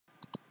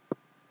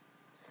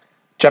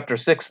Chapter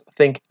 6,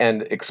 Think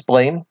and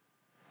Explain.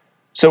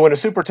 So when a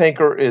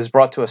supertanker is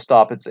brought to a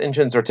stop, its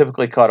engines are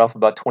typically cut off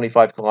about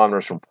 25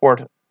 kilometers from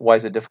port. Why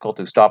is it difficult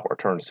to stop or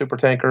turn a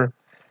supertanker?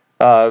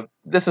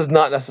 This is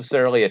not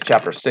necessarily a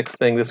Chapter 6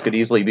 thing. This could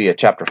easily be a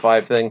Chapter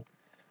 5 thing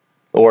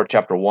or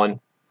Chapter 1.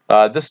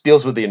 This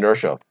deals with the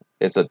inertia.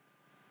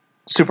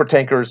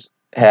 Supertankers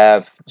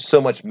have so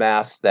much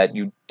mass that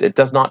it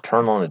does not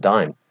turn on a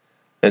dime.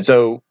 And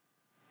so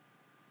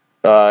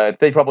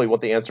they probably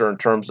want the answer in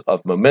terms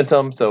of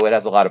momentum. So it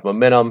has a lot of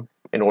momentum.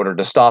 In order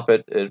to stop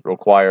it, it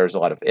requires a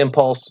lot of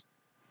impulse.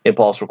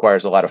 Impulse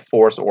requires a lot of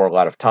force or a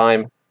lot of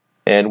time.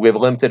 And we have a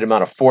limited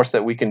amount of force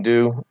that we can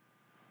do,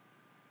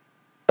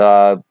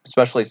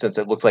 especially since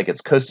it looks like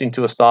it's coasting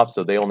to a stop,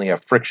 so they only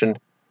have friction.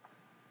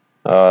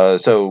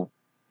 So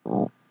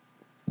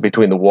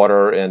between the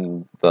water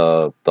and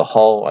the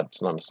hull,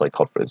 it's not necessarily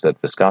called, is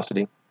that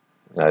viscosity?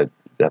 I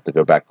have to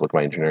go back and look at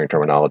my engineering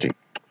terminology.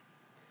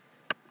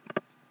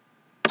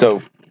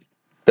 So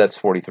that's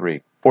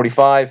 43.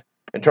 45,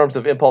 in terms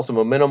of impulse and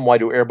momentum, why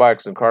do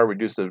airbags in car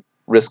reduce the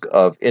risk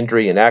of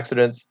injury and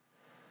accidents?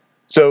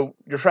 So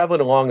you're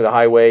traveling along the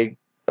highway.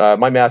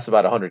 My mass is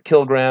about 100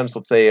 kilograms.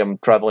 Let's say I'm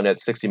traveling at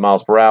 60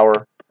 miles per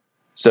hour.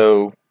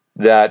 So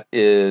that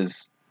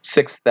is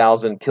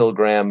 6,000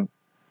 kilogram,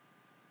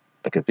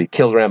 that could be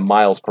kilogram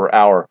miles per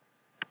hour.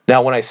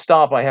 Now, when I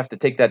stop, I have to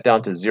take that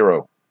down to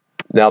 0.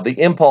 Now,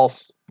 the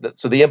impulse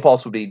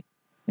would be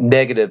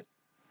negative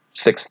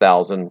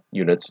 6,000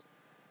 units.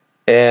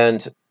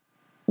 And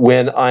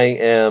when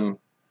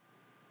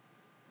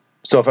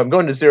so if I'm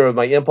going to 0,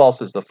 my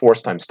impulse is the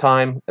force times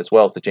time, as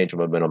well as the change of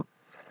momentum.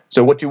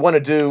 So what you want to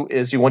do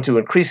is you want to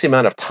increase the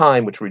amount of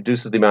time, which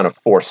reduces the amount of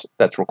force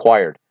that's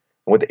required.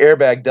 And what the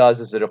airbag does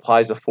is it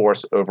applies a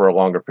force over a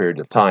longer period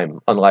of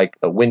time, unlike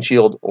a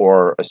windshield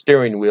or a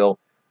steering wheel,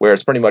 where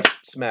it's pretty much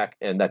smack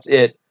and that's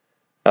it.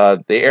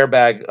 The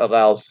airbag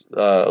allows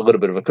a little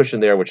bit of a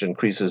cushion there, which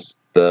increases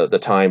the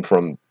time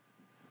from,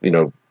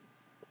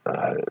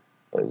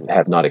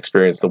 have not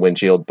experienced the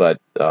windshield,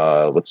 but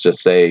let's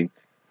just say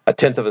a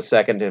tenth of a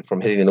second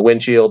from hitting the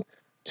windshield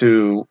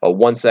to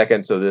 1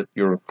 second, so that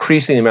you're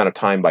increasing the amount of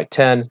time by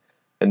 10,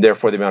 and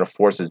therefore the amount of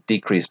force is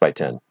decreased by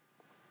 10.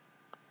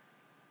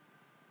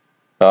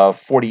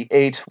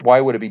 48, why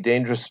would it be a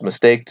dangerous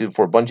mistake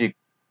for a bungee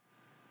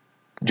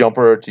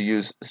jumper to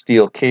use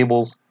steel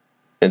cables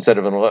instead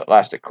of an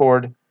elastic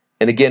cord?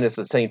 And again, it's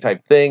the same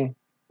type thing.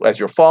 As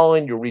you're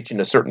falling, you're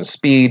reaching a certain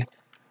speed,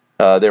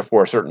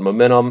 therefore a certain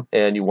momentum,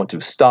 and you want to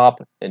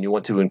stop, and you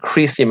want to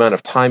increase the amount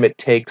of time it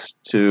takes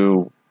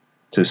to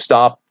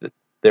stop,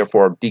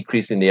 therefore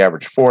decreasing the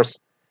average force.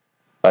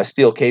 A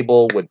steel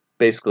cable would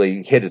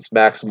basically hit its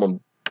maximum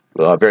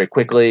very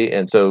quickly,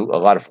 and so a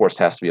lot of force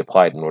has to be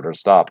applied in order to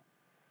stop.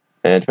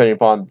 And depending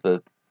upon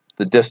the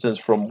distance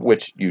from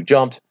which you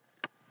jumped,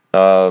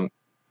 let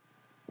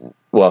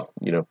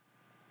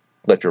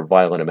your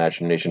violent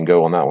imagination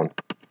go on that one.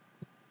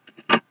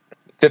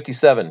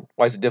 57,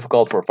 why is it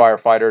difficult for a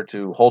firefighter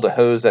to hold a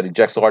hose that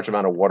ejects a large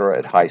amount of water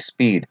at high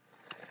speed?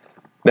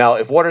 Now,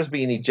 if water is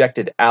being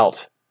ejected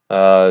out,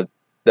 that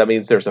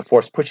means there's a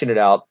force pushing it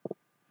out,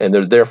 and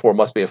there therefore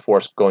must be a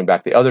force going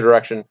back the other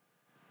direction.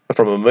 But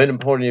from a momentum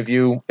point of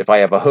view, if I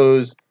have a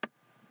hose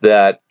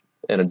and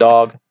a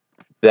dog,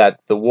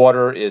 that the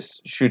water is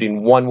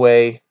shooting one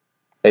way.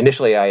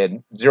 Initially, I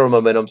had 0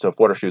 momentum, so if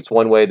water shoots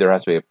one way, there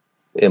has to be an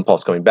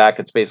impulse coming back.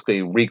 It's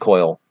basically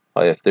recoil,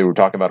 if they were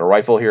talking about a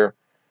rifle here.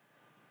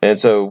 And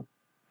so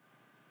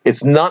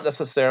it's not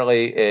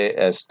necessarily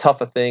as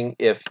tough a thing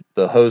if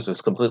the hose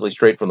is completely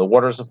straight from the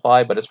water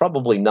supply, but it's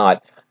probably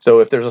not. So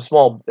if there's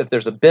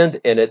a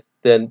bend in it,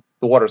 then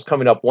the water's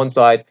coming up one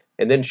side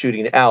and then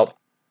shooting out.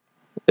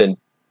 So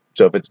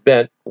if it's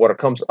bent, water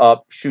comes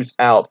up, shoots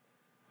out.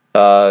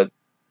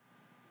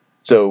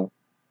 So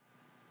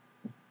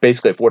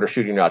basically, if water's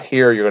shooting out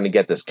here, you're going to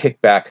get this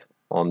kickback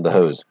on the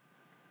hose.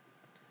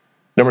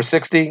 Number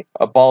 60,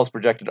 a ball is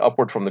projected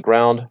upward from the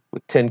ground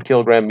with 10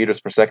 kilogram meters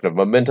per second of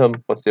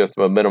momentum. What's the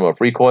momentum of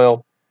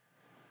recoil?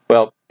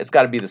 Well, it's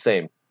got to be the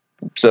same.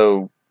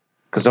 So,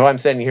 because if I'm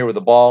standing here with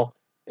a ball,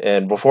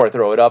 and before I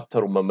throw it up,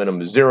 total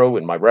momentum is 0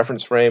 in my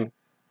reference frame.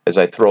 As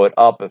I throw it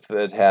up, if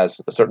it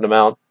has a certain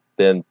amount,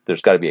 then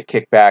there's got to be a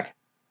kickback.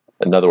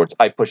 In other words,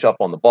 I push up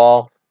on the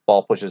ball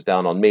pushes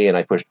down on me, and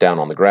I push down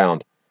on the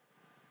ground.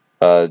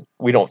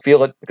 We don't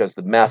feel it because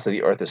the mass of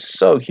the Earth is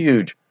so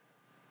huge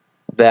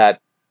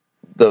that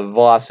the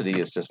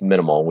velocity is just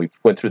minimal. We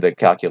went through the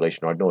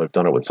calculation. I know I've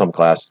done it with some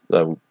class.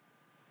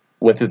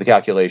 Went through the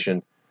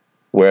calculation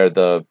where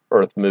the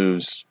Earth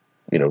moves,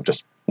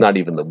 just not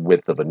even the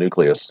width of a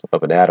nucleus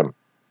of an atom.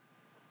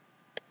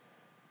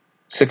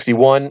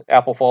 61,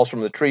 apple falls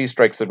from the tree,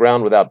 strikes the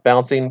ground without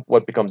bouncing.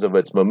 What becomes of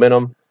its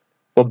momentum?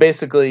 Well,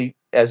 basically,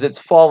 as it's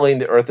falling,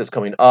 the Earth is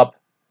coming up,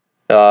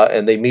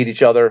 and they meet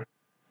each other.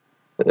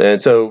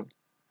 And so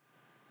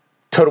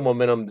total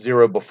momentum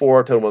 0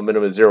 before, total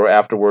momentum is 0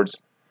 afterwards.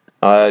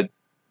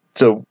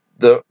 So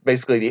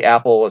basically the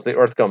apple, as the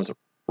Earth comes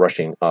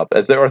rushing up,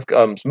 as the Earth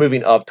comes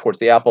moving up towards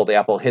the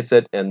apple hits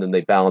it, and then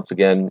they balance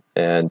again.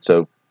 And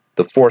so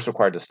the force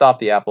required to stop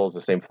the apple is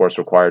the same force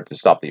required to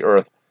stop the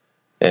Earth,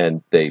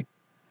 and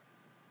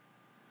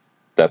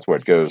that's where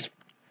it goes.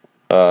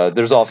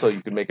 There's also,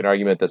 you can make an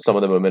argument that some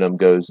of the momentum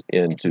goes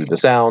into the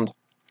sound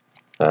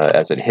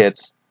as it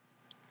hits,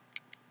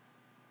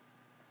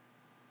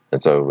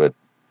 and so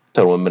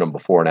total momentum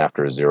before and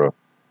after is 0.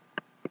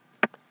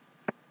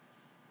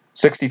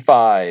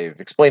 65.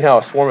 Explain how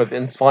a swarm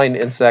of flying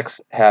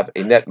insects have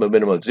a net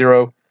momentum of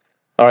 0.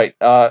 All right,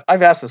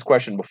 I've asked this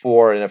question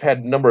before, and I've had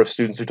a number of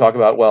students who talk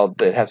about, well,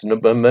 it has a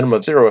momentum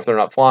of 0 if they're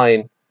not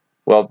flying.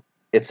 Well,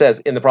 it says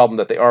in the problem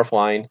that they are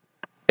flying.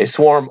 A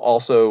swarm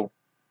also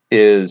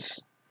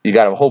is, you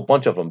got a whole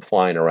bunch of them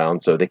flying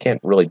around, so they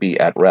can't really be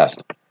at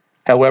rest.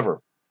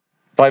 However,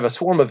 if I have a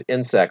swarm of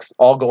insects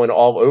all going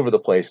all over the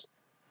place,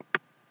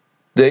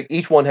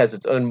 each one has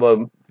its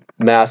own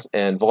mass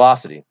and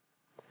velocity.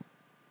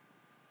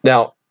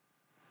 Now,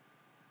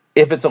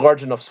 if it's a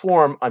large enough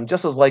swarm, I'm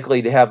just as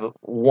likely to have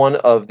one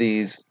of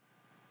these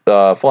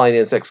flying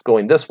insects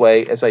going this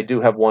way as I do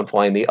have one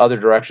flying the other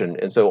direction.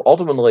 And so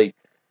ultimately,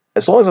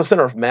 as long as the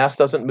center of mass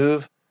doesn't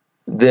move,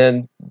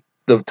 then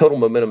the total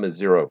momentum is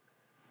 0.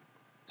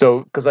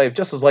 So, because I have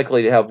just as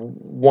likely to have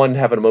one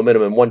having a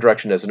momentum in one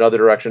direction as another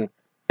direction,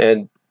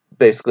 and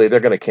basically they're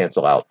going to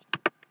cancel out.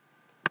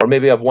 Or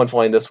maybe I have one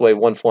flying this way,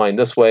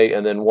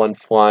 and then one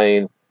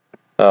flying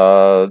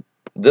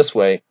this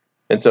way,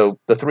 and so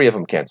the 3 of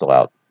them cancel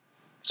out.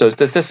 So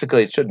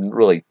statistically, it shouldn't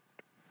really,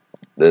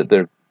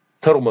 the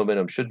total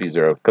momentum should be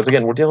 0, because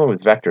again, we're dealing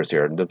with vectors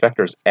here, and the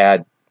vectors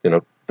add,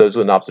 those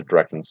in opposite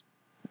directions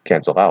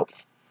cancel out.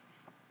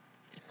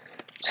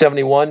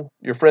 71,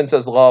 your friend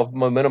says the law of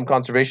momentum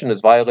conservation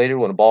is violated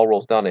when a ball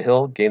rolls down a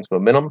hill, gains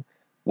momentum.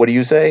 What do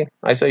you say?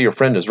 I say your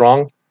friend is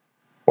wrong,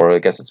 or I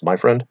guess it's my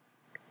friend.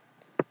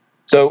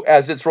 So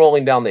as it's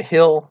rolling down the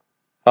hill,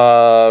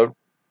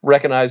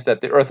 recognize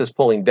that the Earth is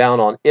pulling down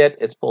on it,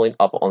 it's pulling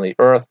up on the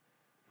Earth,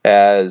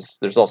 as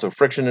there's also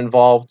friction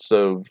involved,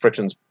 so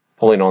friction's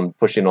pushing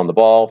on the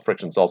ball,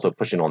 friction's also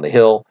pushing on the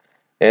hill,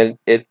 and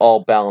it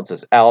all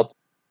balances out.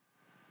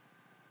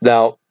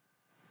 Now,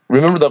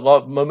 remember that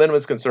momentum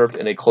is conserved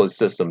in a closed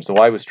system, so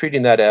I was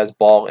treating that as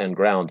ball and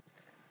ground.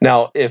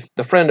 Now, if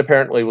the friend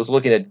apparently was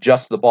looking at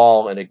just the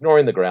ball and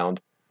ignoring the ground,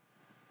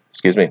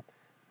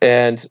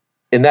 and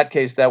in that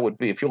case, that would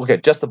be, if you look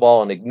at just the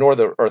ball and ignore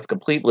the Earth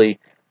completely,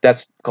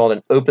 that's called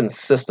an open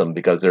system,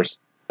 because there's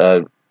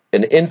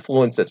an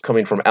influence that's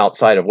coming from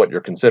outside of what you're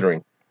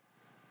considering.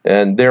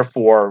 And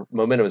therefore,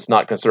 momentum is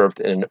not conserved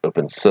in an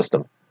open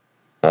system,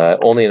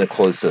 only in a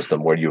closed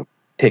system where you've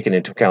taken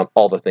into account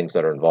all the things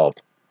that are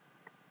involved.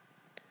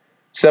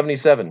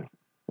 77.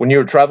 When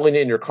you're traveling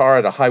in your car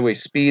at a highway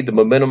speed, the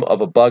momentum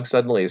of a bug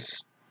suddenly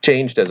is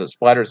changed as it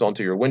splatters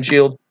onto your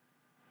windshield.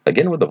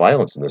 Again, with the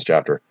violence in this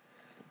chapter.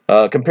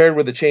 Compared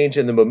with the change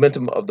in the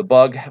momentum of the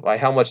bug, by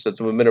how much does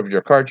the momentum of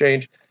your car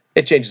change?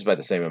 It changes by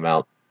the same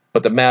amount.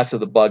 But the mass of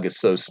the bug is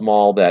so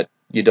small that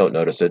you don't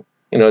notice it.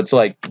 It's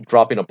like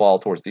dropping a ball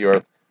towards the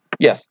Earth.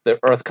 Yes, the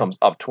Earth comes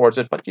up towards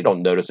it, but you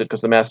don't notice it because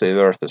the mass of the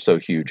Earth is so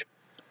huge.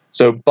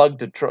 So bug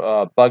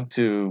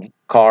to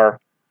car,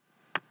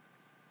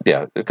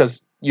 yeah,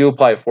 because you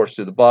apply a force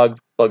to the bug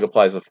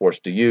applies a force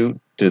to you,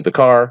 to the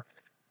car.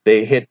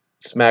 They hit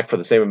smack for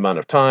the same amount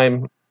of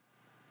time.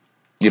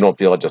 You don't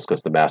feel it just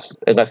because the mass,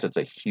 unless it's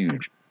a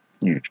huge,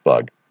 huge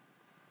bug.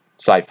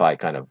 Sci-fi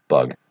kind of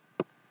bug.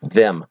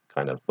 Them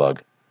kind of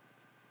bug.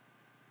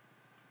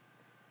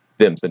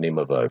 Them's the name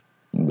of a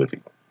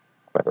movie,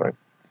 by the way.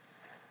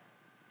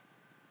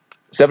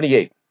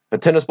 78. If a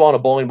tennis ball and a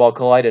bowling ball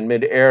collide in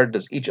mid-air,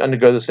 does each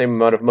undergo the same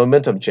amount of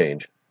momentum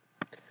change?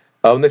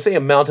 When they say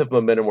amount of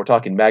momentum, we're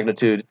talking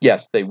magnitude.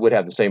 Yes, they would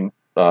have the same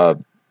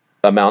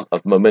amount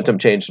of momentum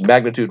change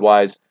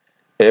magnitude-wise.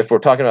 If we're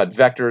talking about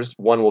vectors,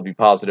 one will be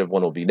positive,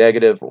 one will be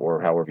negative,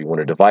 or however you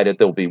want to divide it.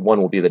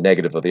 One will be the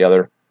negative of the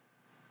other.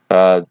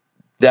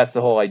 That's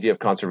the whole idea of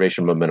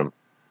conservation momentum,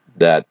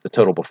 that the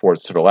total before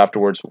is total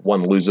afterwards.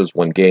 One loses,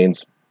 one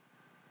gains.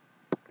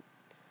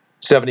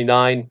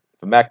 79.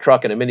 If a Mack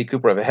truck and a Mini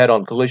Cooper have a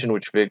head-on collision,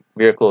 which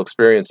vehicle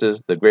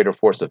experiences the greater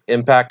force of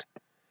impact?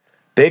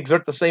 They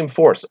exert the same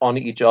force on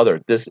each other.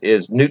 This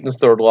is Newton's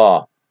third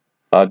law.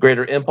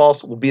 Greater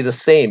impulse will be the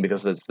same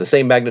because it's the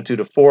same magnitude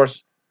of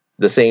force,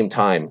 the same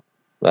time.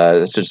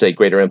 Let's just say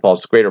greater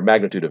impulse, greater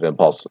magnitude of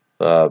impulse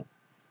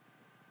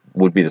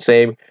would be the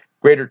same.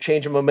 Greater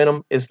change of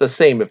momentum is the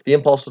same. If the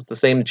impulse is the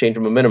same, the change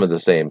of momentum is the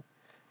same.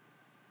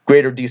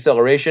 Greater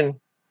deceleration,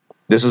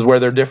 this is where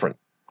they're different.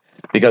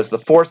 Because the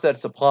force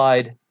that's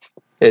applied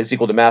is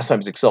equal to mass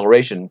times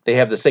acceleration. They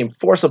have the same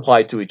force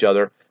applied to each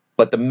other,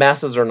 but the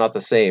masses are not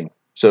the same.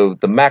 So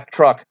the Mack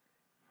truck,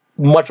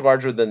 much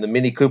larger than the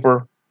Mini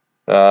Cooper,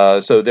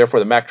 so therefore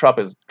the Mack truck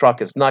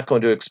is not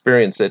going to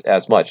experience it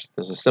as much.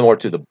 This is similar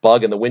to the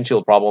bug and the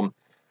windshield problem.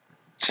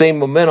 Same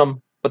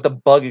momentum, but the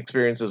bug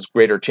experiences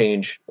greater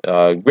change,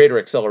 greater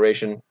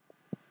acceleration,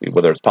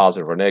 whether it's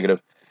positive or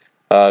negative,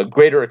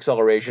 greater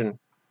acceleration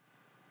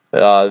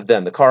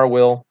than the car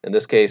will. In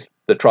this case,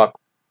 the truck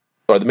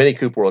or the Mini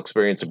Cooper will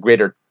experience a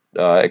greater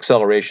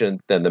acceleration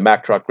than the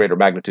Mack truck, greater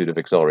magnitude of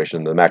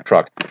acceleration than the Mack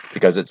truck,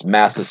 because its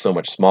mass is so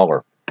much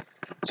smaller.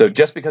 So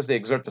just because they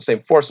exert the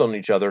same force on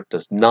each other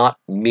does not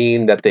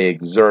mean that they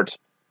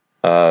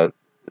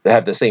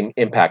have the same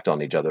impact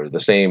on each other, the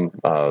same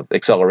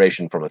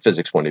acceleration from a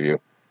physics point of view.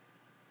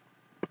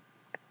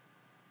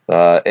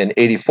 And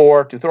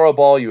 84, to throw a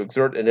ball, you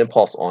exert an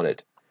impulse on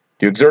it.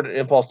 Do you exert an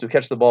impulse to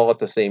catch the ball at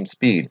the same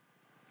speed?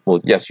 Well,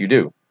 yes, you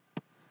do.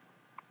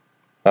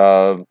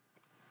 But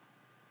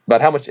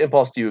how much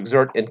impulse do you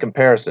exert in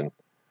comparison?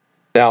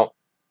 Now,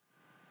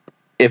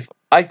 if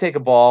I take a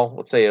ball,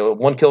 let's say a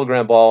 1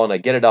 kilogram ball, and I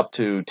get it up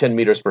to 10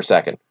 meters per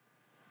second,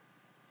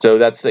 so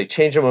that's a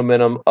change of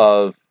momentum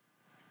of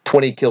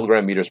 20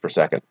 kilogram meters per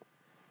second.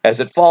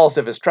 As it falls,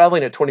 if it's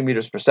traveling at 20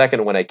 meters per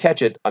second, when I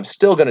catch it, I'm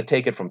still going to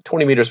take it from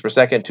 20 meters per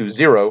second to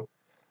 0.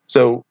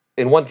 So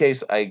in one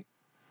case, I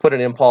put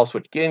an impulse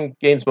which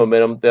gains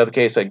momentum. The other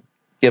case, I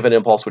give an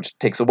impulse which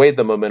takes away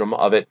the momentum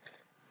of it,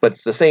 but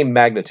it's the same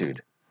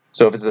magnitude.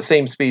 So if it's the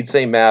same speed,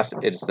 same mass,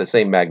 it's the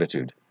same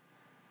magnitude.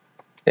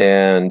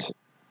 And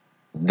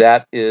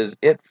that is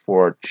it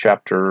for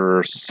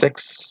Chapter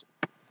 6,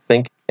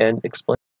 Think and Explain.